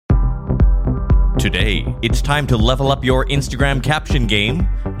Today, it's time to level up your Instagram caption game.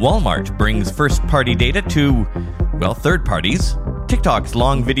 Walmart brings first-party data to, third parties. TikTok's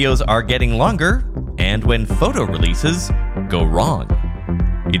long videos are getting longer, and when photo releases go wrong.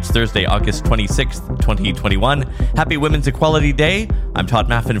 It's Thursday, August 26th, 2021. Happy Women's Equality Day. I'm Todd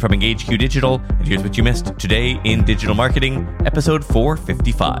Maffin from EngageQ Digital, and here's what you missed today in Digital Marketing, episode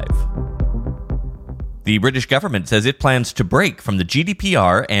 455. The British government says it plans to break from the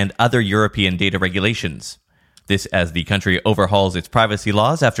GDPR and other European data regulations. This as the country overhauls its privacy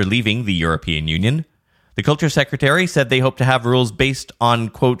laws after leaving the European Union. The Culture Secretary said they hope to have rules based on,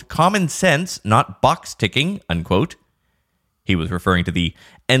 quote, common sense, not box ticking, unquote. He was referring to the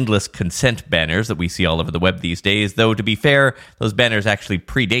endless consent banners that we see all over the web these days, though to be fair, those banners actually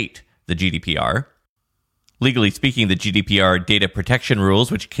predate the GDPR. Legally speaking, the GDPR data protection rules,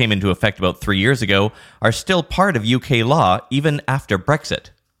 which came into effect about 3 years ago, are still part of UK law even after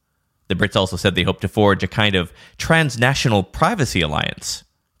Brexit. The Brits also said they hope to forge a kind of transnational privacy alliance.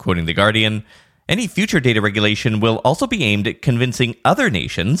 Quoting The Guardian, any future data regulation will also be aimed at convincing other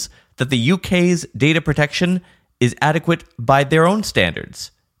nations that the UK's data protection is adequate by their own standards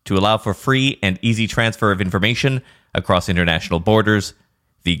to allow for free and easy transfer of information across international borders.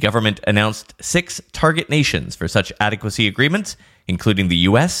 The government announced 6 target nations for such adequacy agreements, including the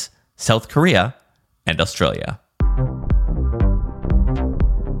US, South Korea, and Australia.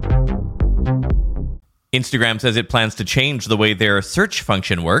 Instagram says it plans to change the way their search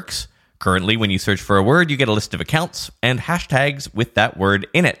function works. Currently, when you search for a word, you get a list of accounts and hashtags with that word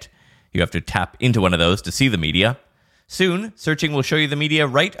in it. You have to tap into one of those to see the media. Soon, searching will show you the media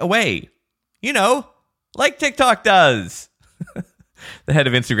right away. You know, like TikTok does. The head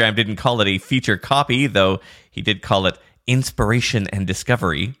of Instagram didn't call it a feature copy, though he did call it inspiration and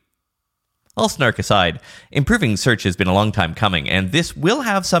discovery. All snark aside, improving search has been a long time coming, and this will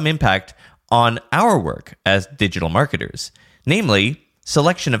have some impact on our work as digital marketers, namely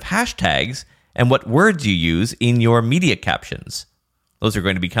selection of hashtags and what words you use in your media captions. Those are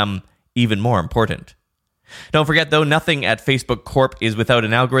going to become even more important. Don't forget, though, nothing at Facebook Corp is without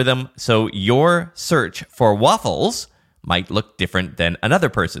an algorithm, so your search for waffles might look different than another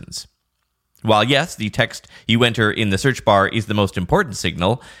person's. While yes, the text you enter in the search bar is the most important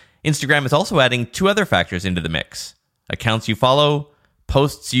signal, Instagram is also adding 2 other factors into the mix: accounts you follow,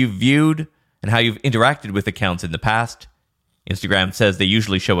 posts you've viewed, and how you've interacted with accounts in the past. Instagram says they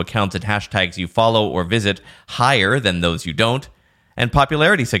usually show accounts and hashtags you follow or visit higher than those you don't, and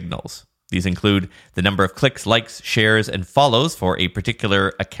popularity signals. These include the number of clicks, likes, shares, and follows for a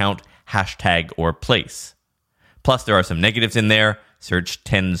particular account, hashtag, or place. Plus, there are some negatives in there. Search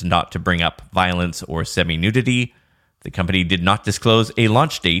tends not to bring up violence or semi-nudity. The company did not disclose a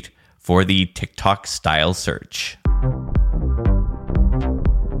launch date for the TikTok-style search.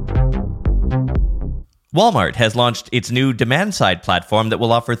 Walmart has launched its new demand-side platform that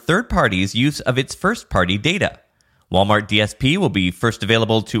will offer third parties use of its first-party data. Walmart DSP will be first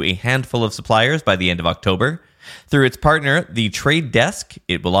available to a handful of suppliers by the end of October. Through its partner, The Trade Desk,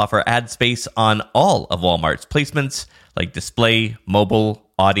 it will offer ad space on all of Walmart's placements, like display, mobile,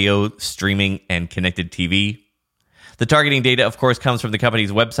 audio, streaming, and connected TV. The targeting data, of course, comes from the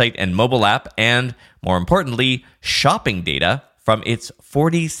company's website and mobile app, and, more importantly, shopping data from its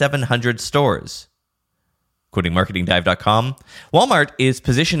 4,700 stores. Quoting MarketingDive.com, Walmart is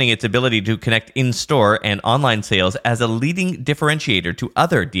positioning its ability to connect in-store and online sales as a leading differentiator to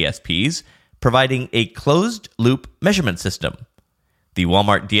other DSPs, providing a closed-loop measurement system. The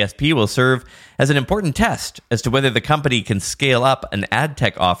Walmart DSP will serve as an important test as to whether the company can scale up an ad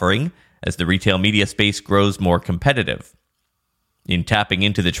tech offering as the retail media space grows more competitive. In tapping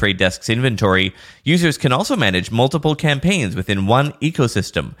into the Trade Desk's inventory, users can also manage multiple campaigns within one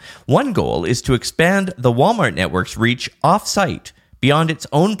ecosystem. One goal is to expand the Walmart network's reach off-site beyond its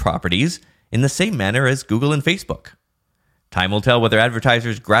own properties in the same manner as Google and Facebook. Time will tell whether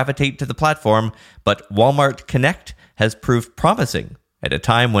advertisers gravitate to the platform, but Walmart Connect has proved promising at a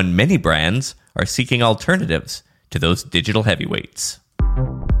time when many brands are seeking alternatives to those digital heavyweights.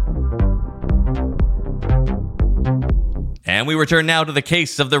 And we return now to the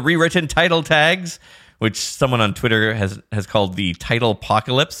case of the rewritten title tags, which someone on Twitter has called the title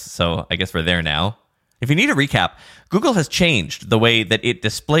apocalypse, so I guess we're there now. If you need a recap, Google has changed the way that it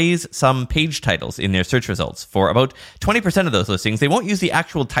displays some page titles in their search results. For about 20% of those listings, they won't use the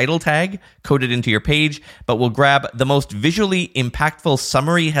actual title tag coded into your page, but will grab the most visually impactful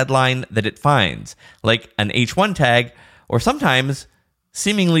summary headline that it finds, like an H1 tag, or sometimes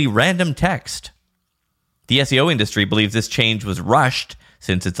seemingly random text. The SEO industry believes this change was rushed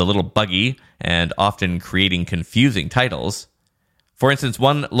since it's a little buggy and often creating confusing titles. For instance,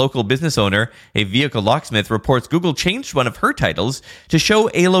 one local business owner, a vehicle locksmith, reports Google changed one of her titles to show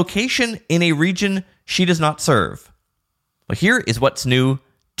a location in a region she does not serve. Well, here is what's new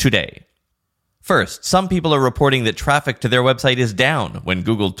today. First, some people are reporting that traffic to their website is down when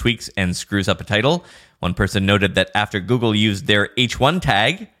Google tweaks and screws up a title. One person noted that after Google used their H1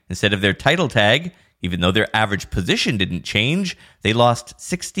 tag instead of their title tag, even though their average position didn't change, they lost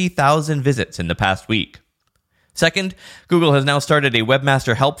 60,000 visits in the past week. Second, Google has now started a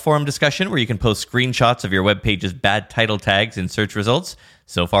webmaster help forum discussion where you can post screenshots of your web page's bad title tags in search results.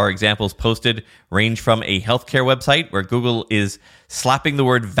 So far, examples posted range from a healthcare website where Google is slapping the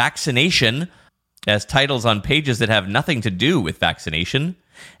word vaccination as titles on pages that have nothing to do with vaccination,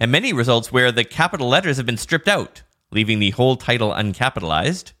 and many results where the capital letters have been stripped out, leaving the whole title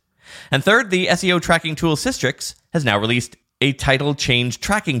uncapitalized. And third, the SEO tracking tool Systrix has now released a title change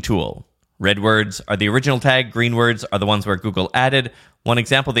tracking tool. Red words are the original tag, green words are the ones where Google added. One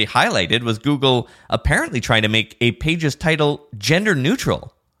example they highlighted was Google apparently trying to make a page's title gender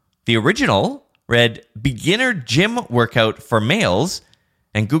neutral. The original read beginner gym workout for males,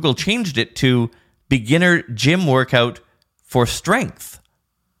 and Google changed it to beginner gym workout for strength.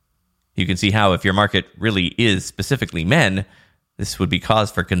 You can see how if your market really is specifically men, this would be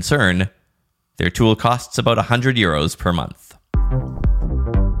cause for concern. Their tool costs about €100 per month.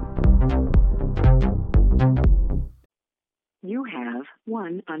 You have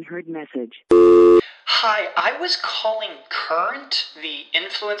one unheard message. Hi, I was calling Current, the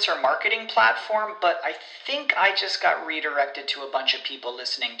influencer marketing platform, but I think I just got redirected to a bunch of people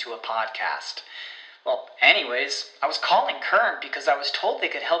listening to a podcast. Well, anyways, I was calling Current because I was told they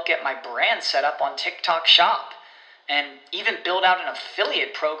could help get my brand set up on TikTok Shop and even build out an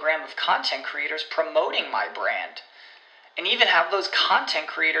affiliate program of content creators promoting my brand. And even have those content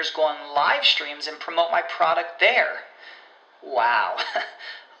creators go on live streams and promote my product there. Wow,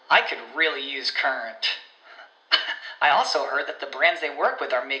 I could really use Current. I also heard that the brands they work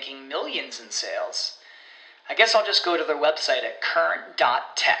with are making millions in sales. I guess I'll just go to their website at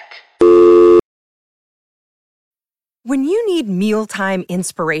current.tech. When you need mealtime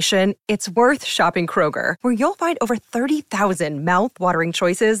inspiration, it's worth shopping Kroger, where you'll find over 30,000 mouth-watering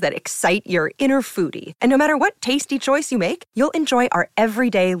choices that excite your inner foodie. And no matter what tasty choice you make, you'll enjoy our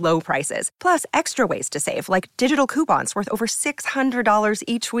everyday low prices, plus extra ways to save, like digital coupons worth over $600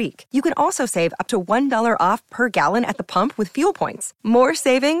 each week. You can also save up to $1 off per gallon at the pump with fuel points. More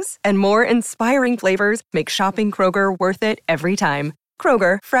savings and more inspiring flavors make shopping Kroger worth it every time.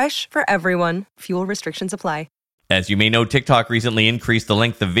 Kroger, fresh for everyone. Fuel restrictions apply. As you may know, TikTok recently increased the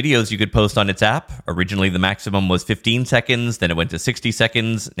length of videos you could post on its app. Originally, the maximum was 15 seconds, then it went to 60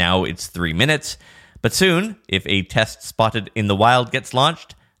 seconds, now it's 3 minutes. But soon, if a test spotted in the wild gets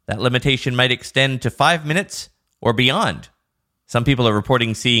launched, that limitation might extend to 5 minutes or beyond. Some people are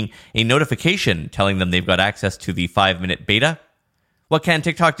reporting seeing a notification telling them they've got access to the 5-minute beta. What can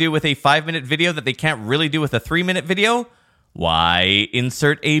TikTok do with a 5-minute video that they can't really do with a 3-minute video? Why,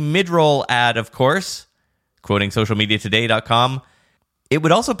 insert a mid-roll ad, of course. Quoting socialmediatoday.com, it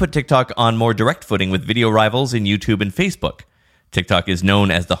would also put TikTok on more direct footing with video rivals in YouTube and Facebook. TikTok is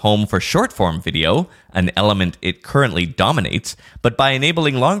known as the home for short-form video, an element it currently dominates, but by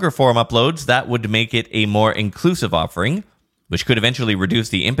enabling longer-form uploads, that would make it a more inclusive offering, which could eventually reduce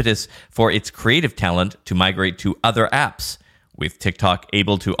the impetus for its creative talent to migrate to other apps, with TikTok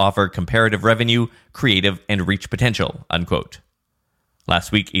able to offer comparative revenue, creative, and reach potential, unquote.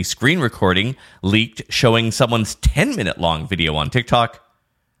 Last week, a screen recording leaked showing someone's 10-minute-long video on TikTok.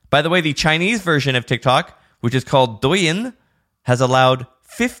 By the way, the Chinese version of TikTok, which is called Douyin, has allowed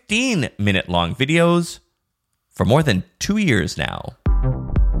 15-minute-long videos for more than 2 years now.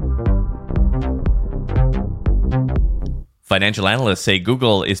 Financial analysts say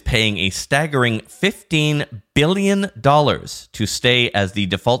Google is paying a staggering $15 billion to stay as the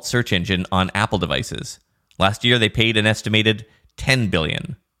default search engine on Apple devices. Last year, they paid an estimated $10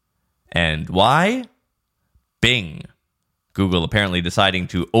 billion. And why? Bing. Google apparently deciding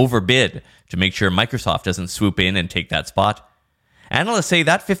to overbid to make sure Microsoft doesn't swoop in and take that spot. Analysts say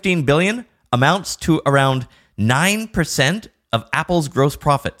that $15 billion amounts to around 9% of Apple's gross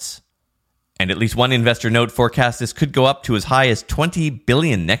profits. And at least one investor note forecasts this could go up to as high as $20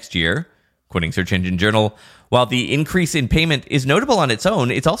 billion next year. Quoting Search Engine Journal, while the increase in payment is notable on its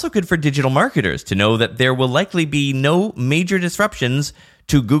own, it's also good for digital marketers to know that there will likely be no major disruptions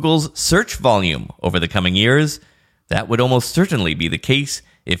to Google's search volume over the coming years. That would almost certainly be the case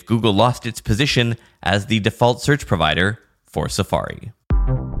if Google lost its position as the default search provider for Safari.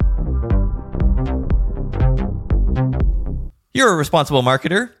 You're a responsible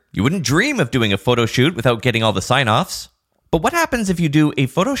marketer. You wouldn't dream of doing a photo shoot without getting all the sign-offs. But what happens if you do a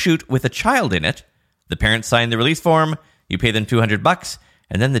photo shoot with a child in it? The parents sign the release form, you pay them $200,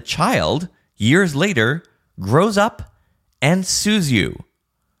 and then the child, years later, grows up and sues you.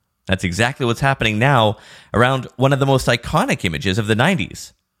 That's exactly what's happening now around one of the most iconic images of the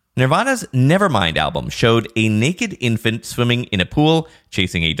 90s. Nirvana's Nevermind album showed a naked infant swimming in a pool,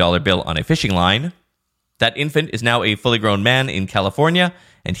 chasing a dollar bill on a fishing line. That infant is now a fully grown man in California,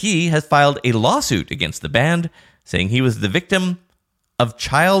 and he has filed a lawsuit against the band, saying he was the victim of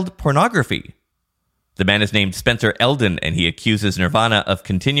child pornography. The man is named Spencer Eldon, and he accuses Nirvana of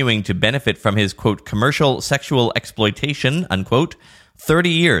continuing to benefit from his, quote, commercial sexual exploitation, unquote, 30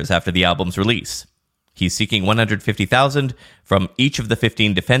 years after the album's release. He's seeking $150,000 from each of the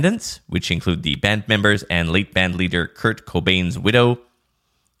 15 defendants, which include the band members and late band leader Kurt Cobain's widow.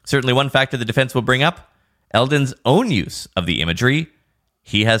 Certainly one factor the defense will bring up, Eldon's own use of the imagery.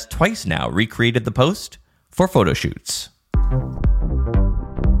 He has twice now recreated the post for photo shoots.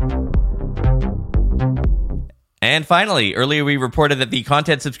 And finally, earlier we reported that the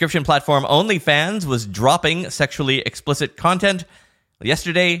content subscription platform OnlyFans was dropping sexually explicit content.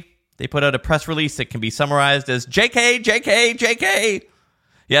 Yesterday, they put out a press release that can be summarized as JK, JK, JK.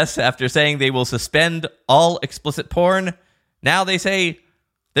 Yes, after saying they will suspend all explicit porn, now they say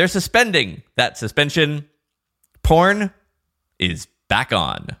they're suspending that suspension. Porn is back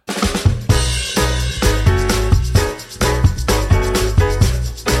on.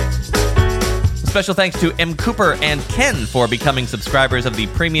 Special thanks to M. Cooper and Ken for becoming subscribers of the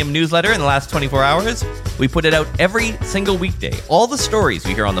premium newsletter in the last 24 hours. We put it out every single weekday. All the stories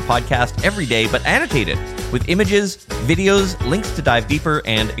we hear on the podcast every day, but annotated with images, videos, links to dive deeper,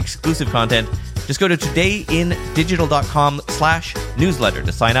 and exclusive content. Just go to todayindigital.com/newsletter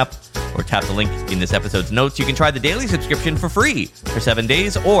to sign up, or tap the link in this episode's notes. You can try the daily subscription for free for 7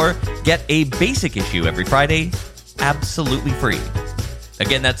 days, or get a basic issue every Friday, absolutely free.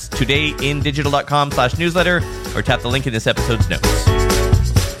 Again, that's todayindigital.com/newsletter, or tap the link in this episode's notes.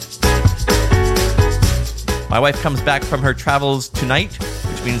 My wife comes back from her travels tonight,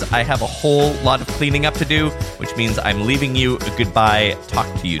 which means I have a whole lot of cleaning up to do, which means I'm leaving you a goodbye. Talk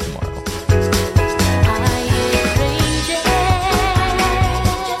to you tomorrow.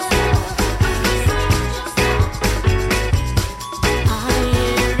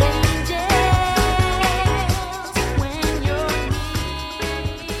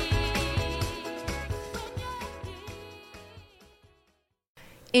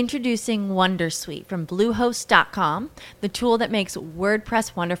 Introducing Wondersuite from Bluehost.com, the tool that makes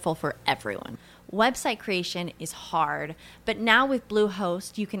WordPress wonderful for everyone. Website creation is hard, but now with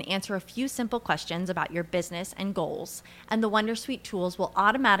Bluehost, you can answer a few simple questions about your business and goals, and the Wondersuite tools will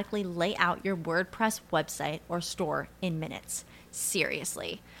automatically lay out your WordPress website or store in minutes.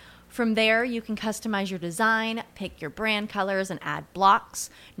 Seriously. From there, you can customize your design, pick your brand colors, and add blocks.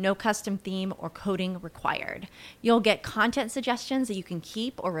 No custom theme or coding required. You'll get content suggestions that you can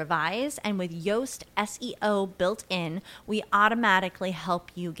keep or revise, and with Yoast SEO built in, we automatically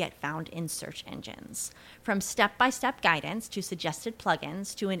help you get found in search engines. From step-by-step guidance to suggested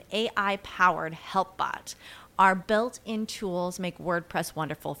plugins to an AI-powered help bot, our built-in tools make WordPress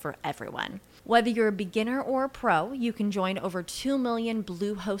wonderful for everyone. Whether you're a beginner or a pro, you can join over 2 million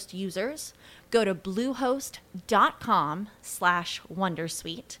Bluehost users. Go to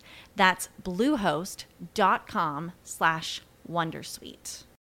bluehost.com/wondersuite. That's bluehost.com/wondersuite.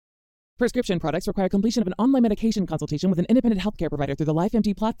 Prescription products require completion of an online medication consultation with an independent healthcare provider through the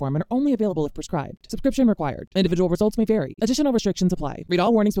LifeMD platform and are only available if prescribed. Subscription required. Individual results may vary. Additional restrictions apply. Read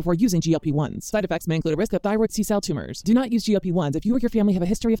all warnings before using GLP-1s. Side effects may include a risk of thyroid C-cell tumors. Do not use GLP-1s if you or your family have a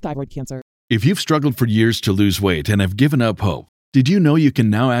history of thyroid cancer. If you've struggled for years to lose weight and have given up hope, did you know you can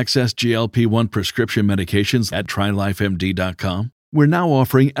now access GLP-1 prescription medications at TryLifeMD.com? We're now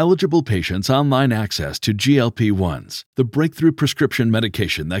offering eligible patients online access to GLP-1s, the breakthrough prescription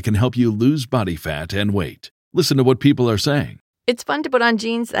medication that can help you lose body fat and weight. Listen to what people are saying. It's fun to put on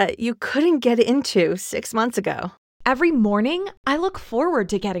jeans that you couldn't get into 6 months ago. Every morning, I look forward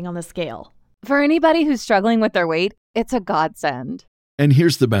to getting on the scale. For anybody who's struggling with their weight, it's a godsend. And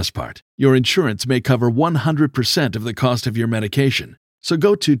here's the best part. Your insurance may cover 100% of the cost of your medication. So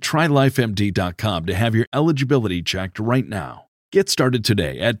go to TryLifeMD.com to have your eligibility checked right now. Get started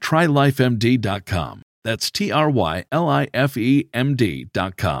today at TryLifeMD.com. That's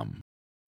TryLifeMD.com.